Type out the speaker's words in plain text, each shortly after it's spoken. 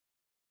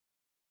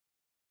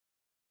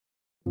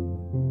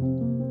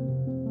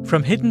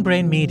From Hidden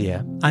Brain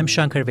Media, I'm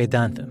Shankar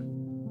Vedantam.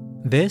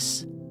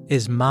 This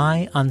is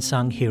My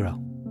Unsung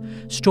Hero.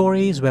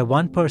 Stories where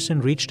one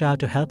person reached out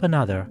to help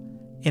another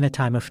in a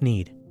time of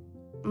need.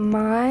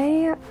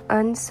 My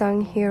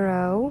unsung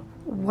hero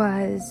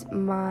was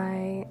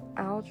my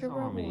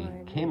algebra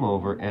one. Came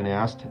over and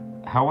asked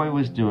how I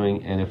was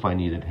doing and if I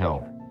needed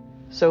help.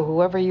 So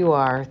whoever you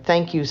are,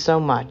 thank you so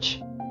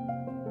much.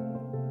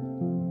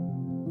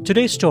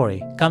 Today's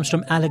story comes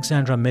from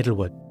Alexandra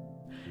Middlewood.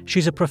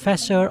 She's a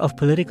professor of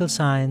political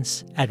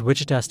science at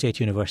Wichita State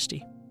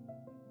University.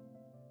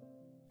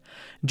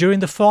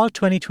 During the fall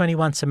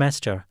 2021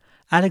 semester,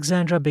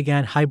 Alexandra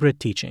began hybrid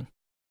teaching.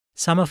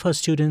 Some of her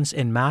students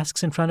in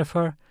masks in front of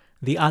her,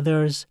 the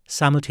others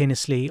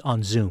simultaneously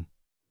on Zoom.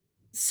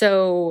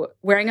 So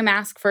wearing a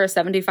mask for a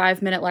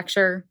 75-minute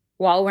lecture,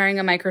 while wearing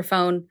a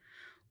microphone,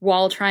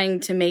 while trying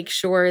to make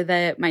sure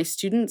that my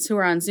students who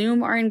are on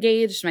Zoom are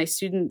engaged, my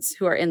students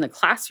who are in the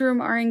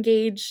classroom are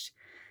engaged,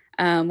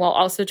 while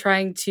also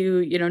trying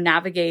to,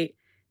 navigate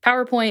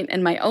PowerPoint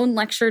and my own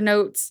lecture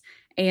notes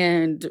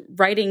and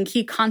writing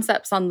key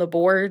concepts on the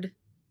board.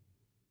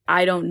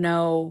 I don't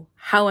know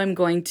how I'm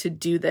going to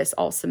do this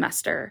all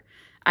semester.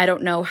 I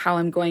don't know how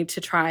I'm going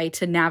to try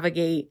to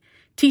navigate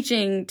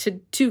teaching to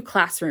two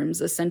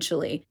classrooms,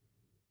 essentially.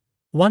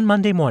 One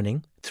Monday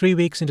morning, 3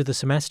 weeks into the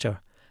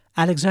semester,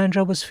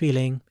 Alexandra was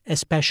feeling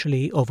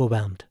especially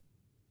overwhelmed.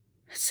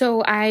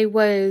 So I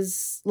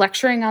was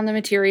lecturing on the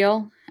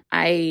material.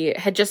 I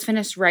had just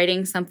finished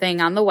writing something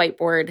on the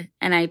whiteboard,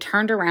 and I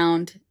turned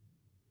around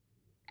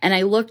and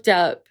I looked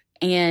up,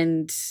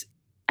 and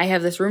I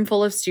have this room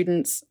full of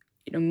students.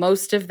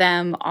 Most of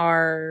them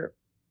are,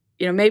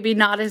 maybe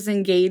not as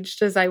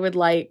engaged as I would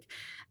like.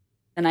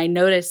 And I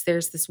noticed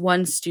there's this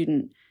one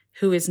student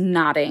who is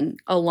nodding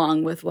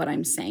along with what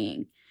I'm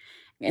saying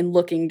and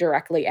looking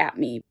directly at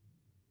me.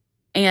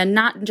 And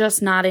not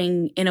just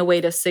nodding in a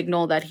way to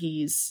signal that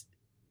he's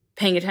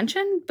paying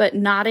attention, but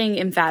nodding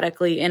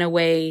emphatically in a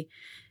way,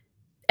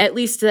 at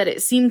least that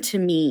it seemed to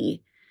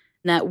me,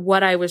 that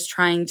what I was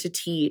trying to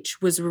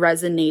teach was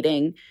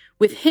resonating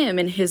with him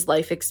and his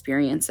life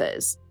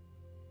experiences,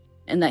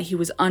 and that he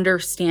was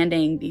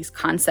understanding these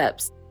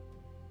concepts.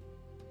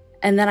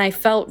 And then I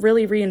felt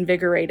really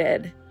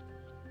reinvigorated.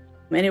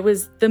 And it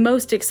was the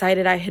most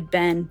excited I had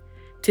been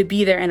to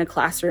be there in a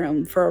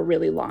classroom for a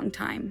really long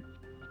time.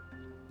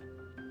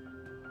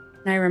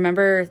 And I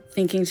remember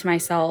thinking to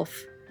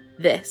myself,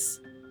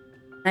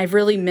 I've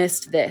really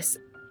missed this.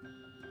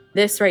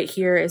 This right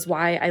here is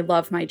why I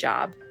love my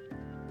job.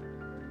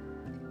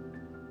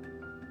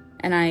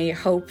 And I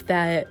hope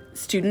that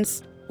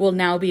students will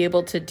now be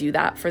able to do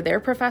that for their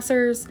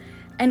professors.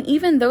 And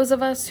even those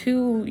of us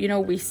who,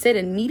 we sit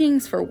in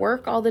meetings for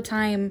work all the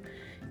time,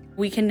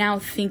 we can now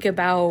think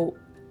about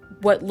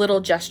what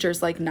little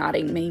gestures like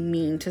nodding may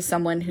mean to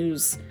someone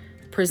who's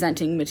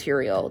presenting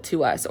material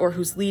to us or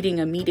who's leading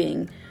a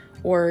meeting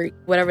or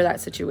whatever that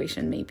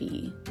situation may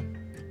be.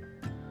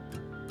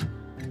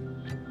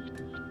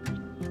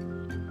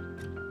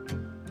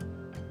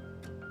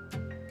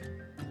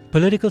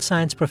 Political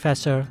science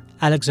professor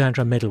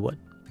Alexandra Middlewood.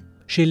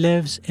 She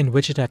lives in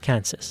Wichita,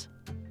 Kansas.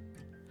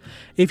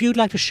 If you'd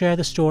like to share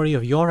the story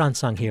of your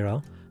unsung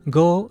hero,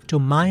 go to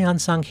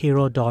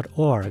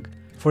myunsunghero.org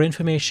for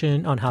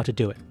information on how to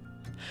do it.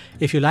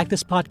 If you like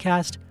this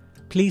podcast,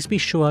 please be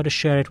sure to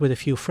share it with a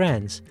few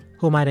friends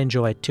who might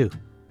enjoy it too.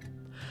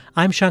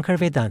 I'm Shankar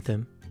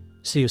Vedantam.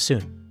 See you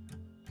soon.